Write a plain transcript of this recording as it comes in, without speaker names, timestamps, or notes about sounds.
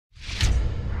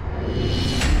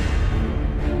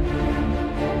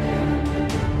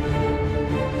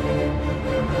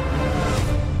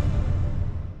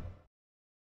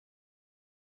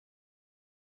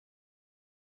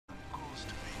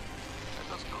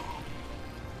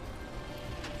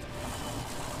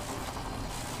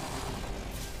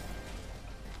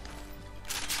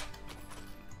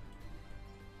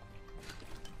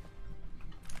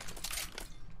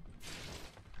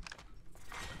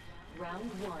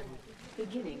1.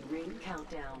 Beginning ring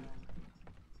countdown.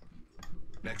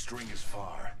 Next ring is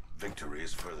far. Victory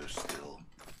is further still.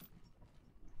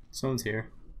 Someone's here.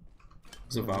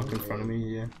 There's a Valk in front of me,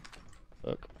 yeah.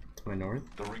 Look. To my north.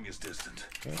 The ring is distant.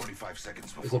 45 seconds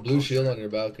before There's a blue shield on your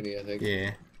balcony, I think.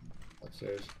 Yeah.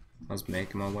 Upstairs. I was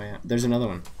making my way out. There's another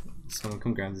one. Someone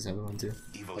come grab this other one too.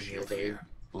 Evo shield here.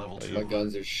 Level 2. My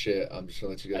guns are shit. I'm just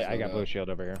gonna let you guys know. I got now. blue shield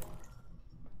over here.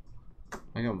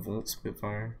 I got Volt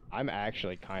Spitfire. I'm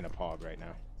actually kind of pog right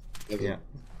now. Yeah.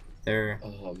 They're...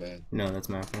 Oh man. No, that's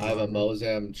map. I have a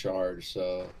Mozam charge,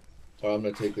 so... Or I'm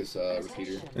gonna take this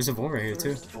repeater. There's a Volt right here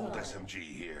too. Volt SMG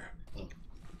here. Oh.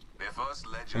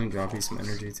 I can drop you some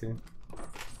energy too.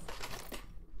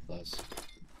 Nice.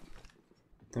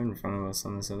 They're in front of us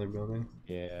on this other building.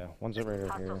 Yeah, one's over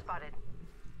here.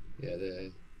 Yeah,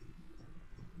 they...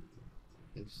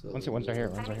 One's right here,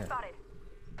 one's right here.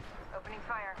 Opening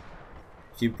fire.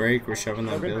 If you break, we're shoving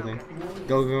that building.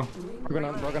 Go, go. We're going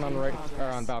on the right, or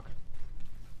on Valk.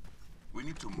 We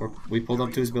need to move. We pulled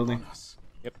up to his building.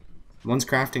 Yep. One's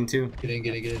crafting too. Get in,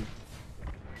 get in, get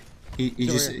in.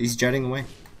 He's jetting away.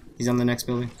 He's on the next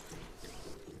building.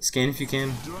 Scan if you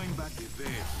can.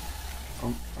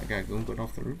 Oh, I got Googled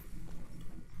off the roof.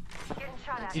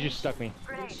 He just stuck me.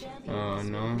 Oh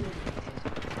no.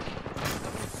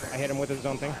 I hit him with his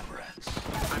own thing.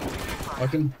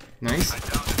 Arkin. Nice.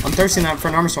 I'm thirsting out for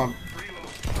an armor swap.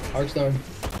 Arkstar.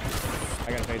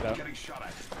 I gotta phase out.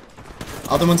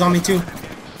 Other one's on me too.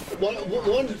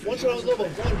 One shot on level.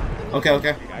 One. Okay,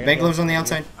 okay. Bangalore's on the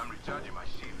outside.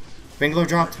 Bangalore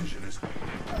dropped.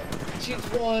 She's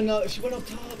one. She went up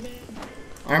top, man.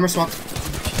 Armor swap.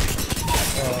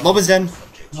 Loba's dead.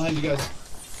 Behind you guys.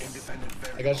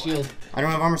 I got shield. I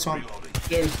don't have armor swap.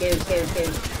 Stairs.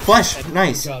 Flesh!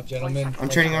 Nice. Good job, gentlemen. I'm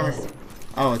trading armor.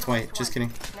 Oh, it's white. Just kidding.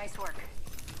 Nice work.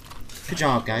 Good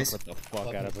job, guys. What the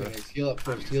fuck out of her? Heal up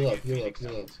first. Heal up.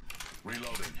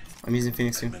 Reloading. I'm using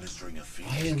Phoenix too. Administering a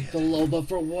I am the Loba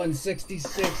for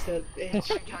 166. That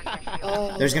bitch.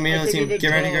 Oh, There's gonna be another I team. couldn't Get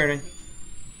ready, even get ready.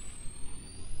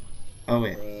 Oh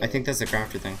wait, I think that's the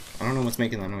crafter thing. I don't know what's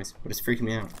making that noise, but it's freaking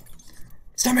me out.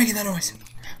 Stop making that noise!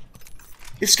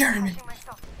 You're scaring me!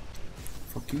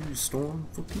 Fuck you, Storm.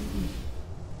 Fuck you.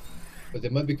 But they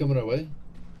might be coming our way.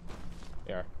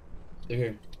 They are. They're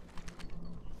here.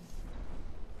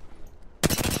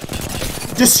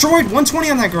 Destroyed! 120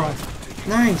 on that girl!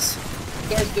 Nice.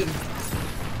 Thurston.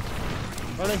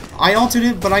 I altered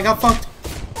it, but I got fucked.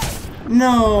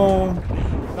 No.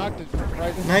 Knocked it.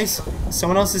 Right. Nice.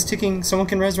 Someone else is ticking. Someone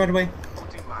can res right away.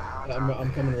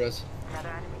 I'm coming to res.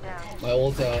 My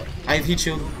ult's out. I have heat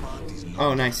shield.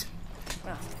 Oh, nice.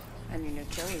 Well, I'm your new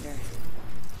kill leader.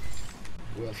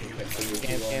 Who else is next to you?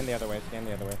 Scan the other way. Scan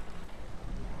the other way.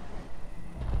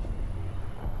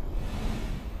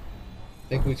 I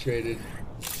think we traded.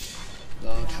 No,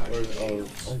 or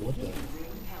what the?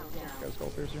 Goes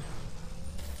Gold Piercer.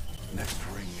 Next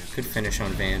ring is Could finish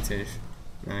on Vantage.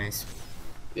 Nice.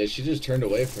 Yeah, she just turned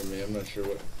away from me. I'm not sure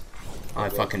what. I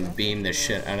fucking beamed the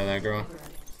shit out of that girl.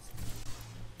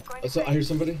 Oh, so I hear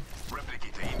somebody.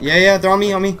 Yeah, they're on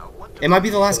me, on me. It might be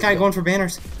the last guy going for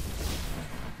banners.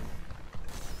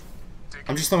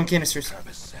 I'm just throwing canisters.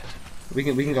 We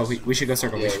can go. We should go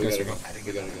circle. Yeah, we should we go gotta circle. go.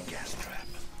 We gotta go.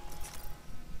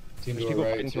 Team We to should our go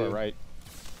right. into our too. right.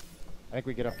 I think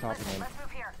we get up top again. Let's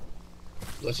move here.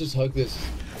 Let's just hug this.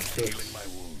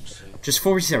 Just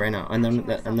full reset right now, and then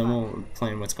we'll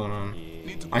plan what's going on.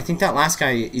 I think that last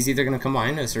guy is either gonna come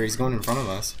behind us or he's going in front of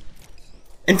us.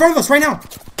 In front of us right now.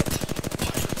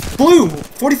 Blue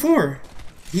 44.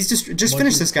 He's just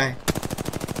finished this guy.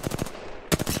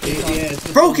 Yeah,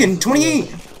 Broken 28.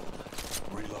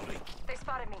 They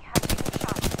spotted me. I'm taking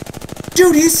shots.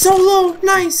 Dude, he's so low.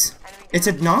 Nice. It's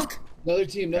a knock. Another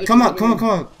team. Come up.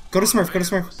 Go to Smurf. Go to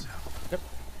Smurf.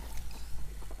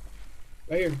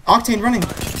 Right here. Octane running.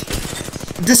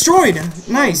 Destroyed.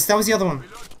 Nice. That was the other one.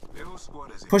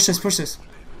 Push this.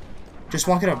 Just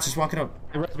walk it up.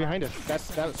 They're right behind us. That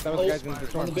was the guys in the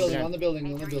storm. On the building. Yeah. On the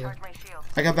building. Recharge my shield.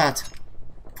 I got bat.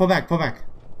 Pull back. I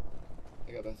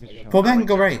got that. Pull back and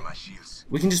go right.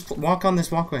 We can just walk on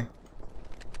this walkway.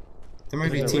 There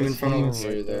might be a team in front of us.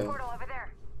 Here, though. Portal over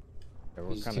there. Yeah,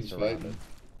 we're These kind of teams surrounded. fighting.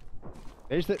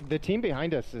 There's the team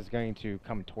behind us is going to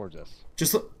come towards us.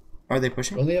 Just look. Are they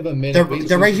pushing? We only have a minute.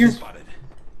 They're right here.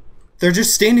 They're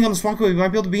just standing on this walkway. We might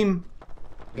be able to beam.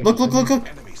 Look. Look at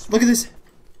this.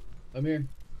 I'm here.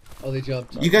 Oh, they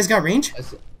jumped. You guys got range?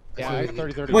 Yeah, I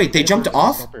 30. Wait, they jumped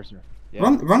off? Yeah.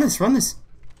 Run this.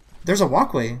 There's a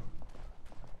walkway.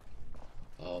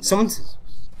 Oh, man, Someone's.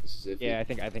 This is iffy. Yeah,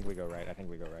 I think we go right. I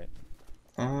think.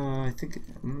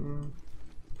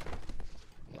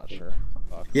 not sure.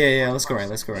 Fuck. Yeah, let's go right,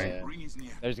 let's go right. Yeah. Ring is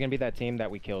near. There's gonna be that team that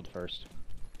we killed first.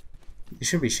 It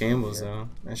should be shambles though.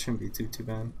 That shouldn't be too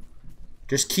bad.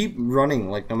 Just keep running,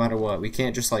 like no matter what. We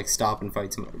can't just like stop and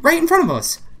fight somebody. Right in front of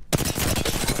us!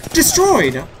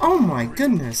 Destroyed! Oh my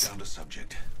goodness. Found a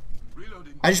subject.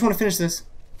 Reloading. I just want to finish this.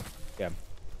 Yeah.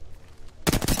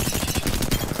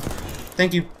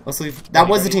 Thank you. Let's leave. That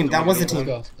was the team. That was the Let's team.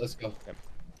 go. Let's go. Yep.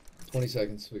 20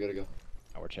 seconds. We gotta go.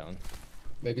 Now we're chilling.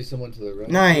 Maybe someone to the right.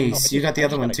 Nice. Oh, You got the I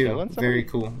other just one gotta too. kill somebody? Very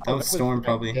cool. That was Storm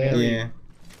probably. Yeah. Yeah.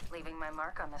 Leaving my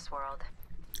mark on this world.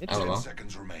 It's LOL. 10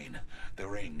 seconds remain. The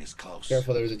ring is close.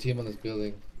 Careful, there's a team on this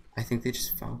building. I think they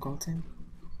just foul called him.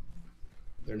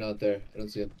 They're not there. I don't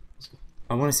see them. Let's go.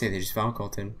 I want to say they just foul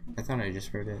called him. I thought I just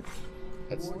heard it.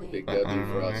 That's a big But I W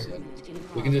don't for know us. where.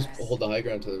 And we can just hold the high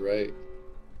ground to the right.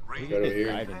 Right over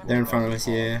here. They're in front of us.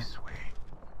 Yeah.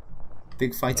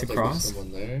 Big fights Sounds like there's across.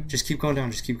 someone there. Just keep going down.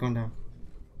 Just keep going down.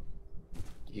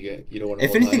 You don't want to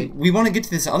If hold anything, high. we want to get to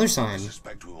this other I side.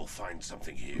 suspect we will find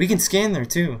something here. We can scan there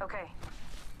too. Okay.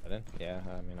 Yeah,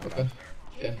 I mean, I'm Okay.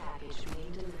 Yeah. Package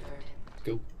being delivered.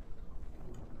 Go.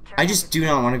 I just do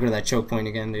not want to go to that choke point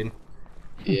again, dude.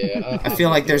 Yeah. I feel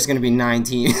like there's gonna be 9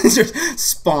 teams just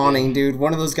spawning, dude.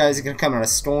 One of those guys is gonna come out of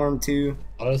storm too.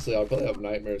 Honestly, I'll probably have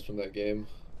nightmares from that game.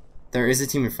 There is a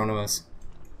team in front of us.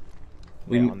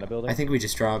 We, Yeah, on the building? I think we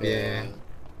just dropped. Yeah.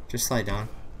 Just slide down.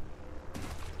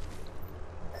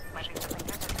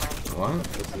 What?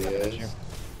 That's the edge.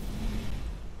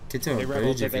 Get to a They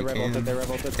bridge revolted, if they you revolted, can. they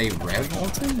revolted. They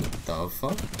revolted? The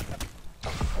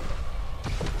fuck?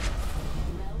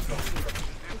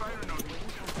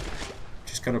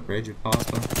 Just got a bridge if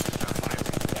possible.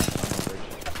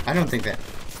 I don't think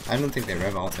they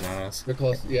revolted on us. They're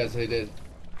close. Yes, they did.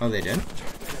 Oh, they did?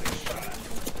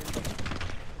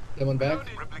 Someone back?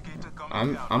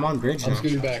 I'm on bridge I'm now.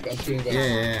 scooting back. I'm scooting back.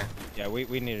 Yeah. Yeah, we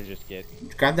need to just get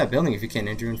Grab that building if you can,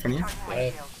 Andrew, in front of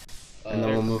you. And then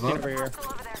we'll move get up. over here.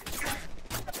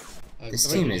 This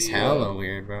team is hella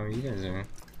weird, bro. You guys are...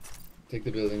 Take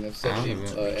the building. That's such Out cheap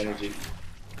of it. energy.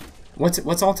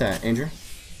 What's alt at, Andrew?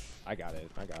 I got it.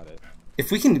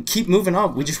 If we can keep moving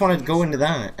up, we just want to go into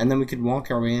that, and then we could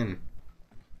walk our way in.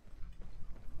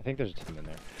 I think there's a team in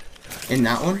there. In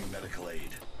that one? Medical aid.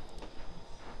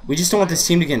 We just don't want this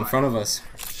team to get in front of us.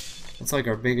 That's like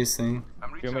our biggest thing.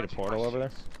 Do you want me to portal over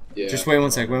there? Yeah. Just wait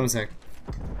one sec, wait one sec.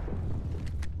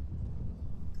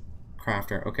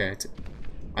 Crafter, okay.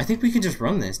 I think we can just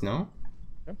run this, no?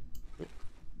 Yep.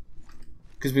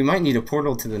 Because we might need a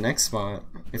portal to the next spot,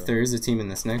 if there is a team in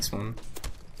this next one.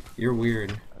 You're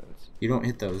weird. You don't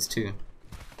hit those, too.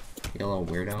 You little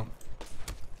weirdo.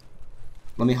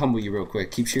 Let me humble you real quick.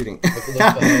 Keep shooting. Look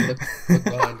behind, look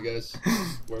behind, guys.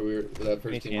 Where that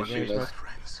first team was Anything shooting us.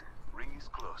 Friends, ring is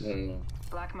close. No.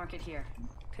 Black market here.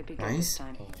 Could be good Nice. this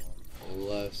time. Oh,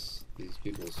 bless these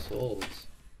people's souls.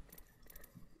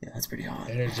 Yeah, that's pretty hot.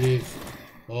 Energy.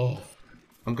 Oh,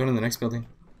 I'm going to the next building.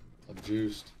 I'm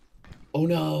juiced. Oh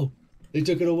no! They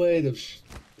took it away. I'm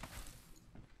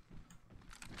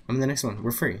in the next one.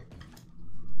 We're free.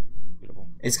 Beautiful.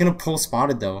 It's gonna pull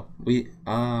spotted though.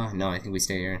 No, I think we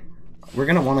stay here. We're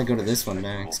gonna want to go to this one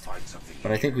We'll next, find something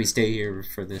but I think we stay here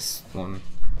for this one.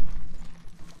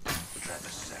 The trap is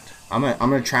set. I'm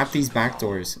gonna trap these back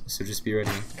doors, so just be ready.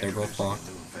 They're both blocked.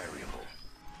 New variable.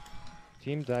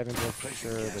 Team diving for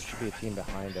sure. There should be a team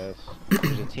behind us.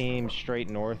 There's a team straight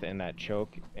north in that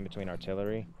choke in between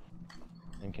artillery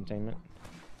and containment.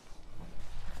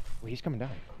 Oh, he's coming down.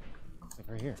 Like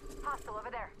right here. Hostile over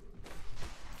there.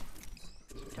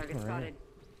 Target Alright.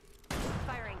 spotted.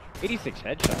 Firing. 86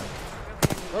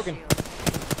 headshot. Broken.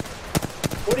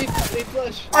 40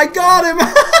 flush. I got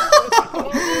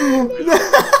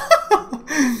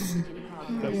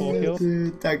The full kill?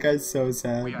 Dude, that guy's so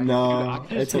sad. No,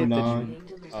 Dude, I it's just a hit the knock.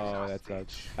 Oh, that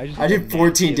sucks. I did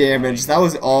 14 damage. That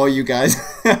was all you guys.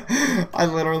 I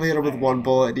literally hit him with one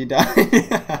bullet and he died.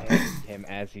 Him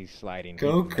as he's sliding.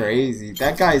 Go He's crazy.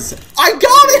 That guy's... I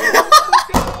got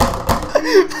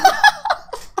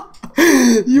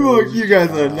it! you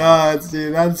guys are nuts,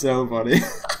 dude. That's so funny.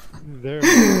 They're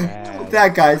mad.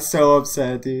 That guy's so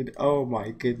upset, dude. Oh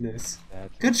my goodness.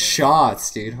 That's Good insane.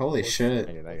 shots, dude. Holy shit.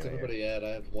 What's everybody at? I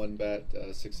have 1 bat,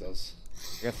 6 cells.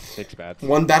 I got 6 bats.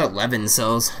 1 bat, 11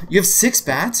 cells. You have 6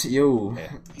 bats? Yo.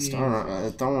 Yeah.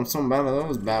 Start throwing some bad of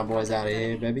those bad boys out of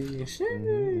here, baby.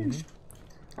 Sheesh.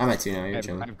 I'm at 2 now. I You're have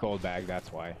chilling. gold bag,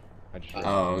 that's why. I just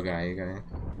Oh, okay, okay.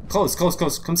 Close, close,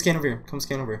 close. Come scan over here. Come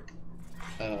scan over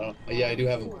here. Yeah, I do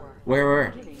have them.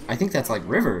 Where? I think that's like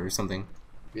river or something.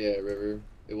 Yeah, river.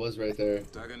 It was right there.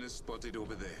 Antagonist spotted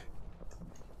over there.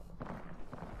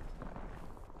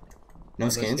 No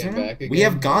Unless scans scan right now? back We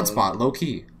have again, God Spot, low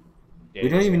key. We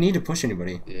don't even need to push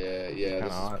anybody. Yeah, this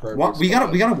is odd. perfect. What we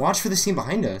gotta spot. watch for the team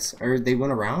behind us. Or they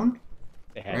went around,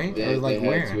 They had right? to. Or like They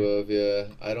where? had to have, yeah.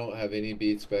 I don't have any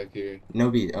beats back here. No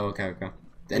beat. Oh, okay, okay.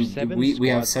 There's Then 7 we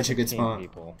have squads, such a good 16 spot.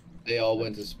 people. They all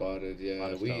went to spotted, yeah.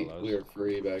 Lot of We solos. are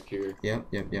free back here. Yep.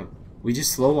 We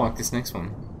just slow walk this next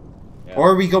one. Yeah.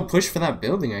 Or we go push for that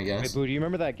building, I Wait, guess. Boo, do you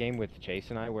remember that game with Chase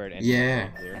and I where it ended? Yeah,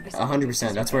 right here?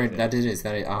 100%. That's where that it is.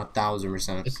 That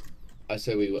 1,000%. I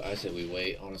said we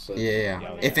wait, honestly. Yeah.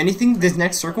 Yeah. If anything, this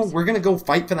next circle, we're gonna go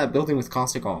fight for that building with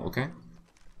caustic all. Okay.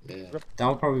 Yeah. That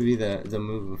will probably be the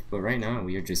move. But right now,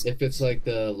 we are just. If it's like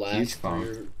the Huge last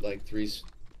bomb.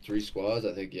 three squads,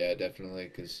 I think yeah, definitely.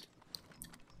 Cause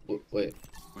wait,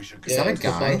 We should Is that a it's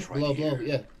guy? Blow,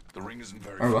 yeah. The ring isn't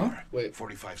very Or what? far. Wait.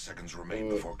 45 seconds remain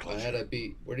Oh, before I closure. had a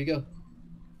beat. Where'd he go?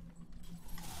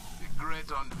 The great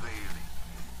unveiling.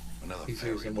 Another He's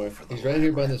here variable somewhere. for the He's right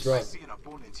here by this rock. see an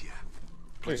opponent here.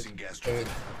 Placing gas Wait,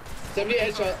 trap. 70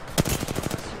 headshot.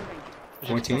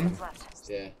 14.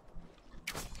 Yeah.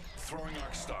 Throwing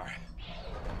arc star.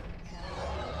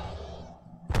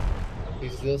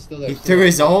 He's still there. He threw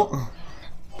his ult.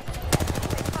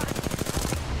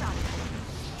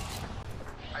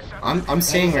 I'm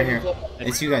staying right here.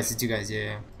 It's you guys.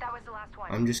 Yeah. That was the last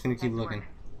one. I'm just gonna keep looking.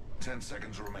 10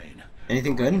 seconds remain.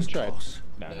 Anything good? Try. Close.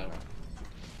 No. No.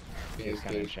 He's He's kind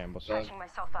of in good. shambles. Patching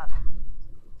myself up.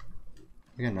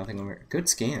 We got nothing over here. Good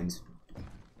scans.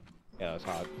 Yeah, that was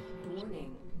hot.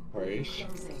 Warning. Harish.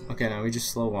 Closing. Okay, now we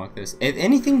just slow walk this. If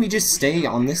anything, we just stay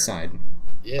on this side.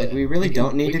 Yeah. Like, we really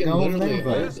don't need we to can go over literally there,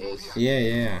 hold but this.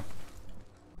 yeah.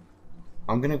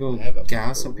 I'm gonna go I have a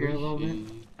gas up here a little bit.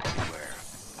 Beware.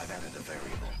 I've added a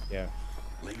variable. Yeah.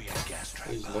 Leaving a gas trap.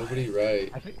 There's behind. nobody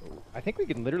right. I think we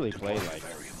can literally play like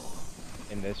Variable.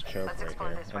 in this choke Let's right explore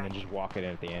here, this and then way. just walk it in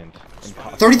at the end. And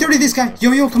pop- 30, this guy.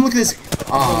 Yo, come look at this.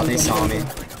 Oh, they saw me.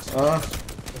 Go back.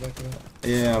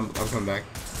 Yeah, I'm coming back.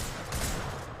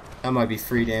 That might be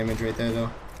free damage right there, though.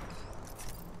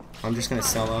 I'm just gonna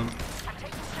sell up.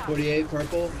 48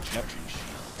 purple. Yep.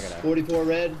 I got 44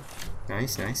 red.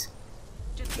 Nice.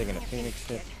 taking a Phoenix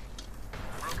tip.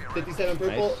 57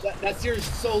 purple. Nice. That seer's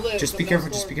so lit. Just be careful.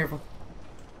 Just be careful.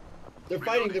 They're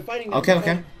fighting.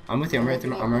 Okay. I'm with you. I'm right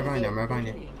there. I'm right behind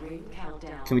you. Beginning ring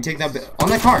countdown. Can we take that on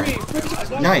that car?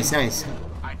 Nice.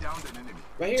 I downed an enemy.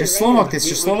 Right here, Just right slow here. walk this,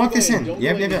 just slow don't walk go this in. Don't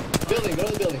Yep, go in. yep. Building, go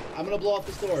to the building. I'm gonna blow off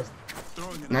this door.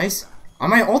 Throwing an Nice. I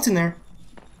might ult in there.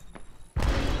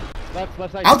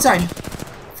 Left side. Outside.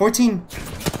 14.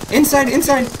 Inside.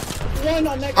 Run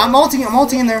on that I'm ulting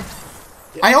in there.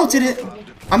 I ulted it.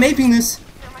 I'm aping this.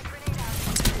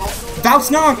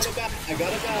 Valve's knocked. I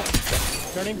got it back.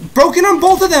 Turning. Broken on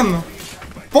both of them.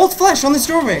 Both flesh on this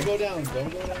doorway. Go down.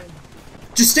 Don't go down.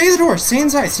 Just stay at the door. Stay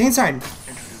inside. Another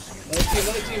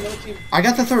team. I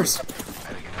got the thirst.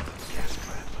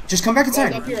 Just come back Guys,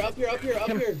 inside. up here.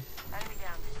 Enemy down.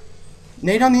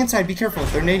 Nade on the inside. Be careful.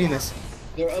 They're nading this.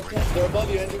 They're up top. They're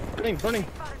above you, Andrew. Burning.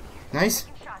 Nice.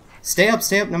 Stay up,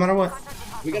 no matter what.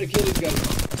 We gotta kill these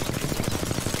guys.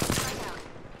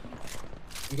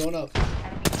 We're going up.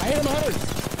 I hit him hard.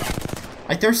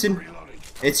 I thirsted.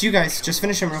 It's you guys. Just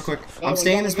finish him real quick. I'm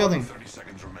staying in this building. 30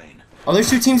 seconds remain. Oh, there's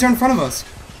 2 teams are in front of us.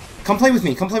 Come play with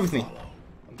me.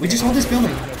 We just hold this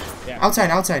building. Yeah. Outside.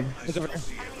 It's over there.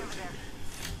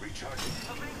 Recharging.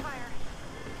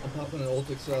 I'm popping an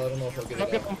ultic, so I don't know if I'll get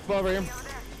Okay, it out. I'm over here.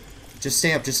 Just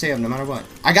stay up, no matter what.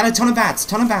 I got a ton of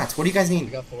bats. What do you guys I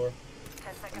need? got 4.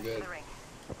 10 seconds good. to the ring.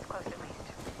 It's close at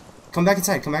least. Come back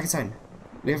inside.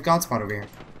 We have Godspot over here.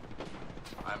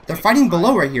 They're fighting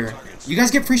below right here. You guys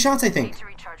get free shots, I Need think. to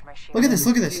recharge my shield. Look at this.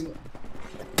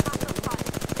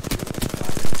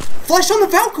 Flesh on the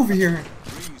Valk over here.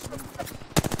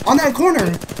 On that corner.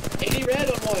 80 red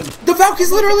on one. The Valk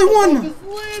is literally one. It's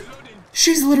lit.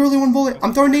 She's literally 1 bullet.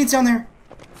 I'm throwing nades down there.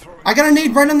 I got a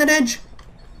nade right on that edge.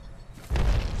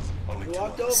 We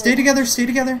walked over. Stay together.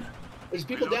 There's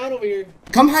people down over here.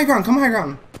 Come high ground.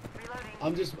 Reloading.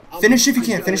 I'm Finish if you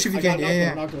can. I got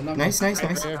Yeah. knocked one. Nice.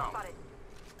 Spotted.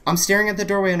 I'm staring at the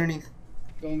doorway underneath.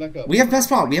 Going back up. We have best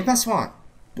spot.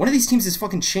 One of these teams is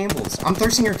fucking shambles. I'm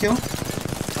thirsting your kill.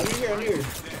 I'm here.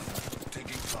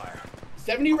 Taking fire.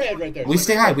 70 red right there. We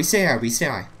stay high. We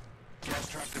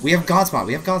have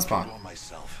Godspot. On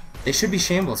myself. They should be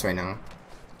shambles right now.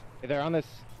 Hey, they're on the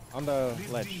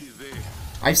ledge.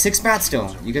 I have 6 bats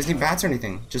still. You guys need bats or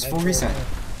anything? Just full reset.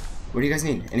 What do you guys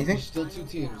need? Anything? There's still 2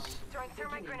 teams. Throwing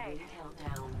thermite grenade.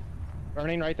 Countdown.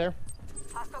 Burning right there.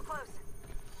 Hostile close.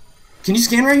 Can you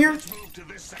scan right here? Move to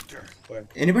this sector.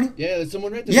 Anybody? Yeah, there's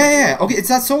someone right there. Yeah. Okay, it's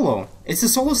that solo. It's the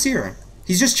solo seer.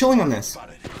 He's just chilling on this.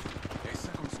 Spotted. A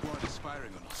second squad is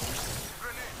firing on us.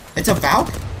 It's a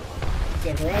Valk?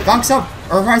 Valk's up.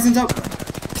 Or Horizon's up.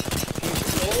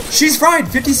 She's fried.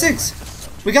 56.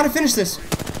 We gotta finish this.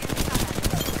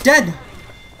 Dead.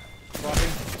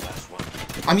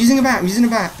 I'm using a bat. I'm using a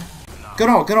bat. Good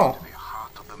all. Good all.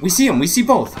 We see him. We see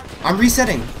both. I'm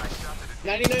resetting.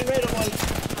 99 red on one.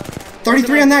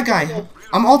 33 on that guy.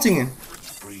 I'm ulting him.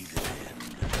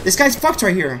 This guy's fucked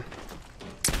right here.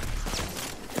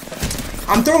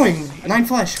 I'm throwing 9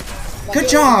 flesh. Good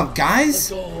job,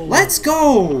 guys. Let's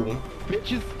go.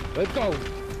 Bitches, let's go.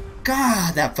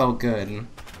 God, that felt good.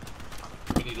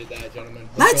 We needed that, gentlemen.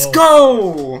 Let's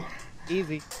go.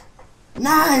 Easy.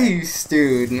 Nice,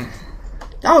 dude.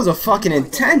 That was a fucking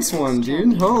intense one,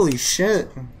 dude. Holy shit.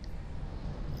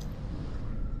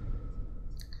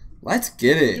 Let's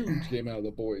get it. Huge game out of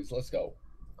the boys. Let's go.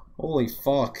 Holy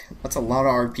fuck. That's a lot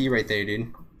of RP right there,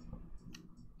 dude.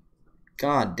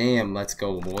 God damn, let's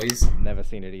go, boys. Never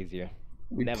seen it easier.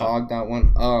 We Never. pogged that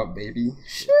one up, baby.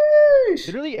 Sheesh.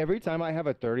 Literally every time I have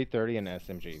a 30-30 in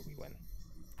SMG, we win.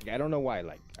 Like, I don't know why.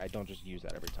 Like, I don't just use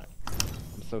that every time.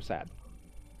 I'm so sad.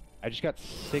 I just got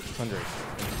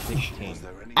 616.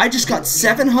 I just got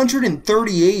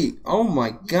 738. Oh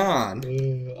my god.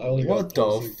 I only What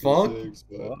got the fuck? 466,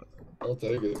 but I'll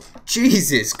take it.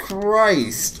 Jesus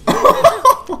Christ.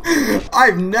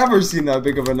 I've never seen that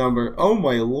big of a number. Oh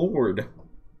my lord.